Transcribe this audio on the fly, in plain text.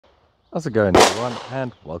How's it going, everyone,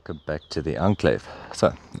 and welcome back to the Enclave.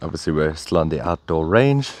 So obviously we're still on the outdoor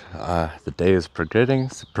range. The day is progressing,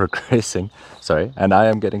 sorry, and I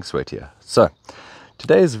am getting sweatier. So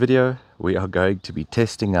today's video we are going to be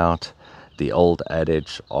testing out the old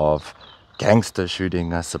adage of gangster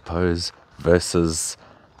shooting, I suppose, versus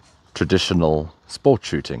traditional sport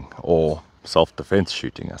shooting or self-defense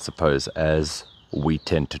shooting, I suppose, as we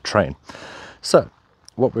tend to train. So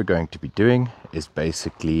what we're going to be doing is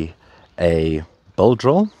basically a bull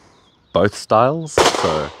drill, both styles,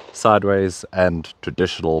 so sideways and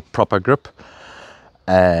traditional proper grip,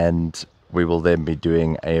 and we will then be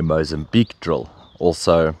doing a Mozambique drill,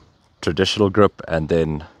 also traditional grip, and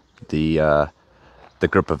then the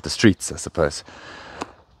grip of the streets, I suppose.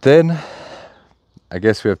 Then I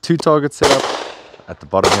guess we have two targets set up at the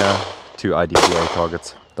bottom here, two IDPA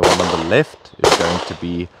targets. The one on the left is going to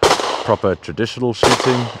be proper traditional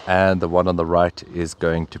shooting, and the one on the right is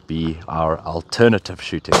going to be our alternative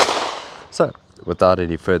shooting. So without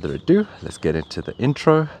any further ado, let's get into the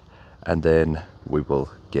intro and then we will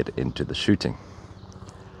get into the shooting.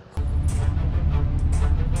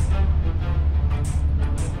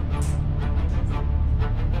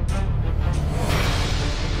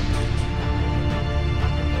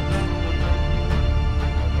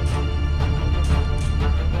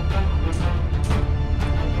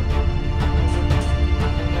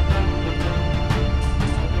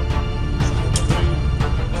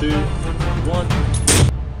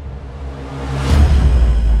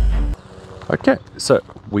 Okay, so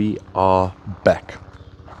we are back.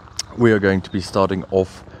 We are going to be starting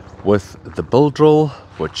off with the bull drill,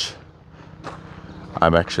 which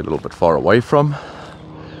I'm actually a little bit far away from.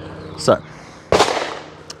 So,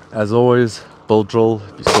 as always, bull drill,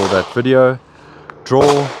 if you saw that video,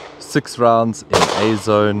 draw 6 rounds in A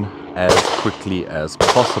zone as quickly as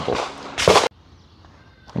possible.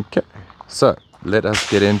 Okay, so let us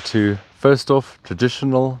get into, first off,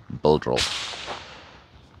 traditional bull drill.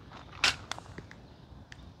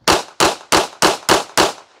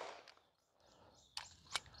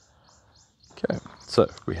 Okay, so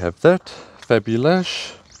we have that,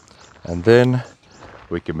 fabulous, and then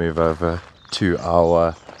we can move over to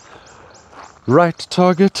our right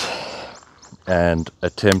target and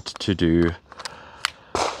attempt to do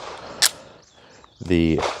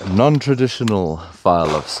the non-traditional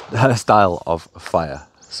style of fire.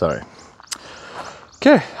 Sorry.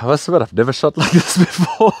 Okay, I must admit I've never shot like this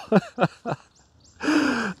before.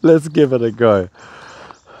 Let's give it a go.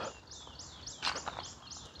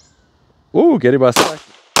 Ooh, getting my sight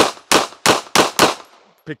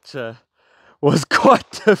picture was quite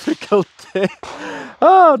difficult there.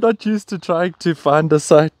 I'm not used to trying to find a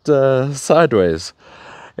sight sideways.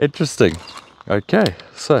 Interesting. Okay,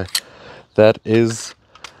 so that is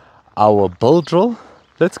our bull drill.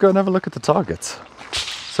 Let's go and have a look at the targets.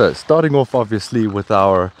 So starting off obviously with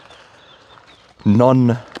our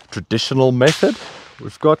non-traditional method,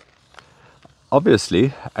 we've got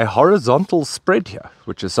obviously a horizontal spread here,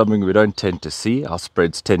 which is something we don't tend to see. Our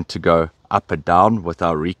spreads tend to go up and down with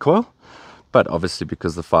our recoil, but obviously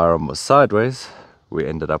because the firearm was sideways, we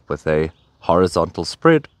ended up with a horizontal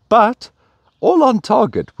spread, but all on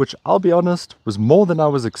target, which I'll be honest was more than I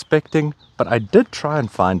was expecting, but I did try and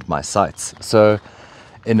find my sights. So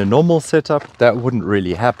in a normal setup, that wouldn't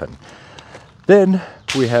really happen. Then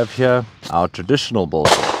we have here our traditional bull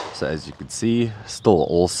drill. So as you can see, still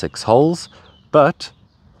all 6 holes, but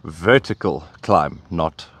vertical climb,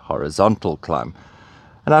 not horizontal climb.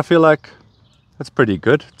 And I feel like that's pretty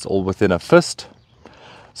good. It's all within a fist.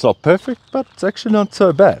 It's not perfect, but it's actually not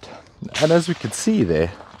so bad. And as we can see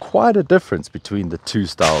there, quite a difference between the two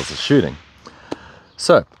styles of shooting.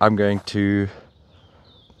 So I'm going to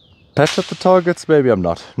patch up the targets. Maybe I'm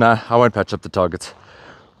not. Nah, I won't patch up the targets.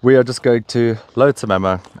 We are just going to load some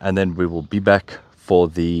ammo and then we will be back for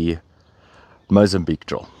the Mozambique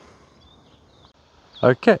drill.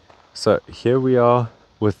 Okay, so here we are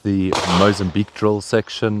with the Mozambique drill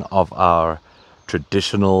section of our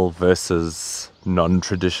traditional versus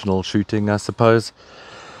non-traditional shooting, I suppose.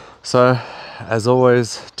 So, as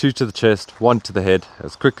always, 2 to the chest, 1 to the head,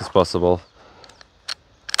 as quick as possible.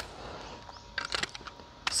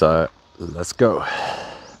 So, let's go.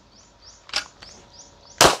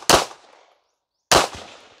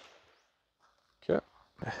 Okay,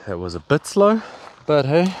 that was a bit slow, but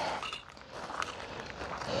hey.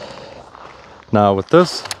 Now with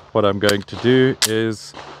this, what I'm going to do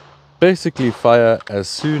is basically fire as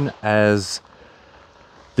soon as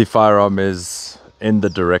the firearm is in the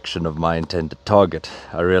direction of my intended target.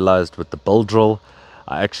 I realized with the bull drill,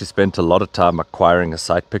 I actually spent a lot of time acquiring a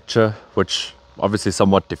sight picture, which obviously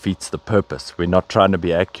somewhat defeats the purpose. We're not trying to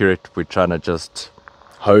be accurate, we're trying to just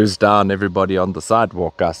hose down everybody on the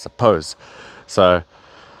sidewalk, I suppose. So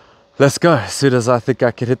let's go. As soon as I think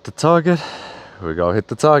I can hit the target, we go hit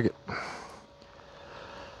the target.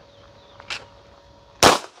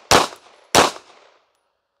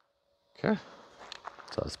 Okay,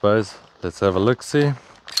 so I suppose let's have a look, see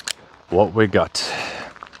what we got.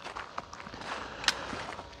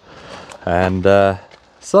 And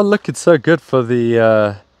it's not looking so good for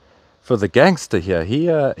the gangster here.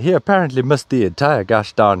 He apparently missed the entire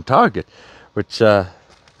gosh darn target, which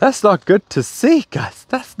that's not good to see, guys.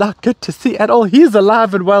 That's not good to see at all. He's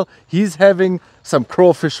alive and well. He's having some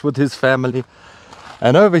crawfish with his family,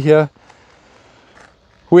 and over here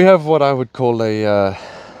we have what I would call a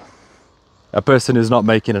person who's not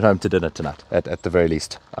making it home to dinner tonight, at the very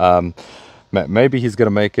least. Maybe he's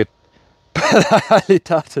gonna make it, but I highly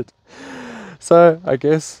doubt it. So I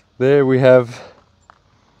guess there we have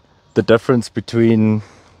the difference between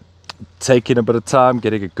taking a bit of time,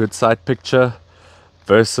 getting a good sight picture,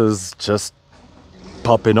 versus just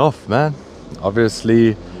popping off, man.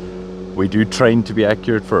 Obviously, we do train to be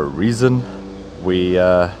accurate for a reason.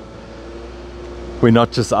 We're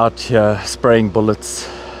not just out here spraying bullets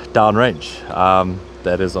downrange.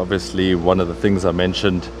 That is obviously one of the things I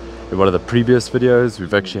mentioned in one of the previous videos.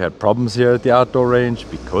 We've actually had problems here at the outdoor range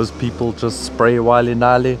because people just spray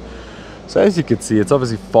willy-nilly. So as you can see, it's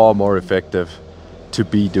obviously far more effective to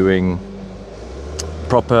be doing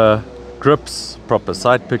proper grips, proper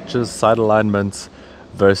side pictures, side alignments,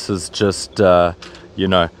 versus just you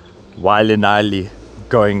know, willy-nilly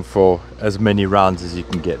going for as many rounds as you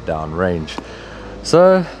can get down range.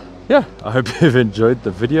 So yeah, I hope you've enjoyed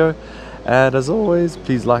the video, and as always,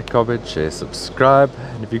 please like, comment, share, subscribe,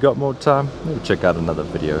 and if you got more time, maybe check out another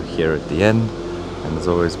video here at the end. And as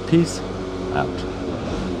always, peace out.